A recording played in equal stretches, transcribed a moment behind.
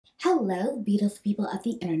Hello, beautiful people of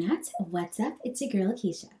the internet. What's up? It's your girl,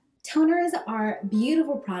 Lakisha. Toners are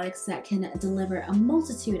beautiful products that can deliver a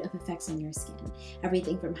multitude of effects on your skin.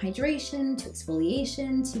 Everything from hydration to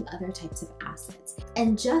exfoliation to other types of acids.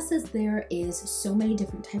 And just as there is so many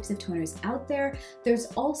different types of toners out there, there's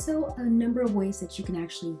also a number of ways that you can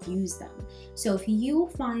actually use them. So if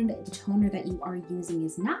you find the toner that you are using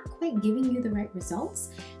is not quite giving you the right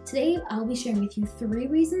results, today I'll be sharing with you 3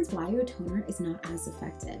 reasons why your toner is not as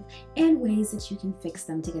effective and ways that you can fix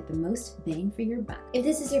them to get the most bang for your buck. If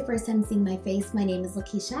this is your first time seeing my face, my name is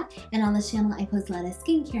Lakisha, and on this channel I post a lot of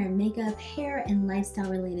skincare, makeup, hair, and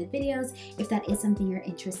lifestyle related videos. If that is something you're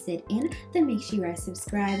interested in, then make sure you are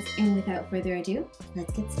subscribed, and without further ado,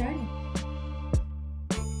 let's get started.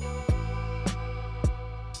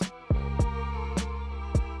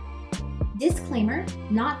 Disclaimer,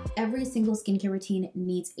 not every single skincare routine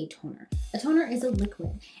needs a toner. A toner is a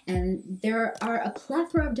liquid, and there are a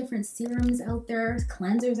plethora of different serums out there,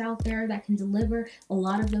 cleansers out there that can deliver a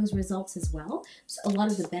lot of those results as well. So a lot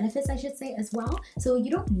of the benefits, I should say, as well. So you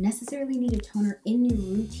don't necessarily need a toner in your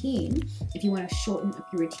routine if you want to shorten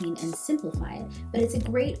up your routine and simplify it, but it's a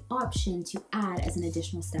great option to add as an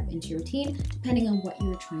additional step into your routine, depending on what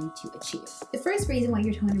you're trying to achieve. The first reason why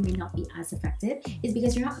your toner may not be as effective is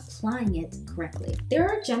because you're not applying it correctly. There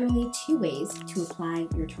are generally 2 ways to apply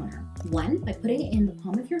your toner. 1, by putting it in the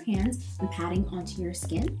palm of your hands and patting onto your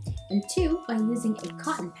skin, and 2, by using a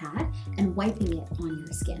cotton pad and wiping it on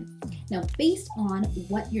your skin. Now, based on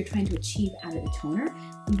what you're trying to achieve out of the toner,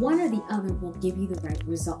 one or the other will give you the right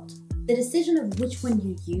result. The decision of which one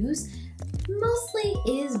you use mostly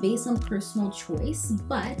is based on personal choice,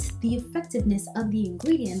 but the effectiveness of the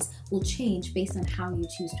ingredients will change based on how you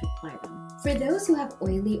choose to apply them. For those who have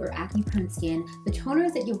oily or acne-prone skin, the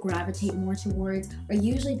toners that you'll gravitate more towards are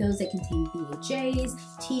usually those that contain BHAs,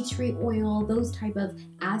 tea tree oil, those type of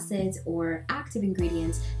acids or active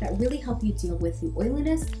ingredients that really help you deal with the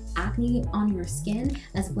oiliness, acne on your skin,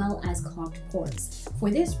 as well as clogged pores. For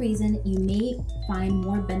this reason, it may be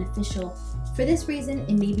more beneficial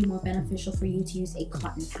for you to use a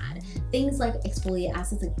cotton pad. Things like exfoliate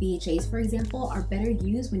acids like BHAs, for example, are better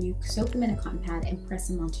used when you soak them in a cotton pad and press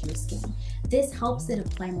them onto your skin. This helps it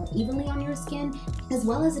apply more evenly on your skin, as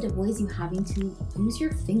well as it avoids you having to use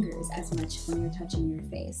your fingers as much when you're touching your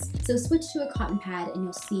face. So switch to a cotton pad and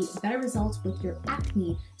you'll see better results with your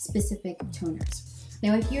acne-specific toners.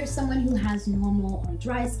 Now, if you're someone who has normal or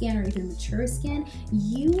dry skin or even mature skin,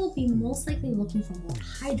 you will be most likely looking for more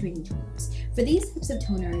hydrating toners. For these types of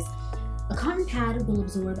toners, a cotton pad will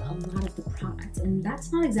absorb a lot of the product, and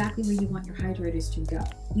that's not exactly where you want your hydrators to go.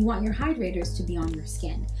 You want your hydrators to be on your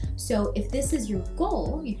skin. So if this is your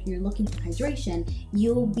goal, if you're looking for hydration,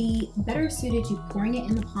 you'll be better suited to pouring it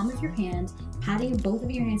in the palm of your hand, patting both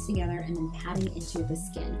of your hands together, and then patting it into the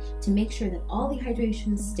skin to make sure that all the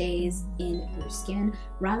hydration stays in your skin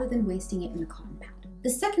rather than wasting it in the cotton pad. The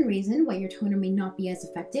second reason why your toner may not be as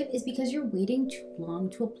effective is because you're waiting too long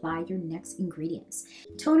to apply your next ingredients.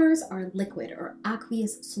 Toners are liquid or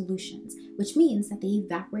aqueous solutions, which means that they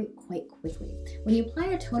evaporate quite quickly. When you apply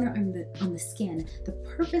a toner on the skin, the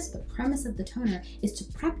premise of the toner is to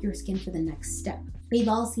prep your skin for the next step. We've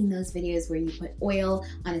all seen those videos where you put oil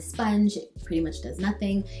on a sponge, it pretty much does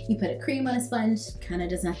nothing. You put a cream on a sponge, kind of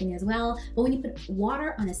does nothing as well. But when you put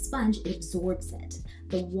water on a sponge, it absorbs it.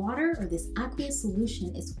 The water, or this aqueous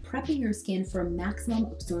solution, is prepping your skin for maximum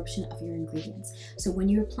absorption of your ingredients. So when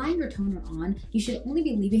you're applying your toner on, you should only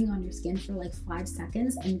be leaving it on your skin for like 5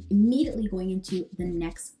 seconds and immediately going into the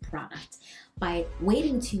next product. By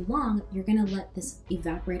waiting too long, you're gonna let this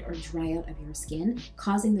evaporate or dry out of your skin,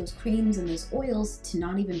 causing those creams and those oils to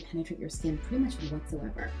not even penetrate your skin pretty much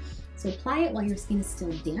whatsoever. So apply it while your skin is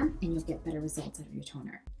still damp and you'll get better results out of your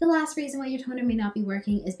toner. The last reason why your toner may not be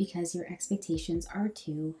working is because your expectations are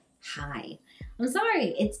too high. I'm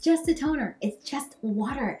sorry, it's just a toner, it's just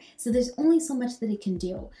water. So there's only so much that it can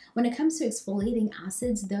do. When it comes to exfoliating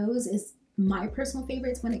acids, those is my personal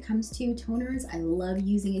favorites when it comes to toners. I love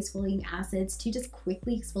using exfoliating acids to just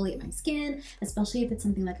quickly exfoliate my skin, especially if it's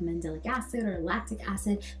something like a mandelic acid or lactic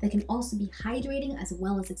acid that can also be hydrating as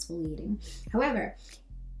well as exfoliating. However,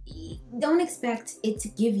 don't expect it to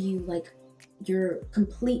give you like your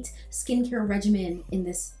complete skincare regimen in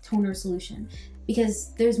this toner solution,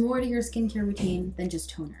 because there's more to your skincare routine than just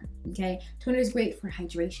toner, okay? Toner is great for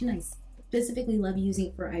hydration. I specifically love using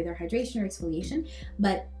it for either hydration or exfoliation,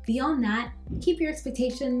 but beyond that, keep your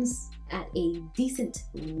expectations at a decent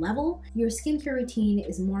level. Your skincare routine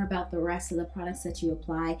is more about the rest of the products that you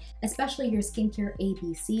apply, especially your skincare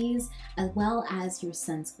ABCs, as well as your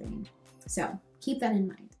sunscreen. So keep that in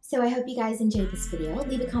mind. So I hope you guys enjoyed this video.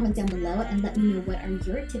 Leave a comment down below and let me know what are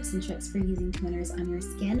your tips and tricks for using toners on your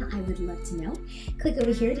skin. I would love to know. Click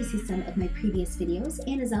over here to see some of my previous videos.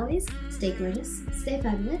 And as always, stay gorgeous, stay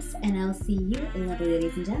fabulous, and I'll see you, lovely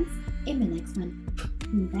ladies and gents, in my next one.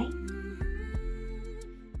 Bye.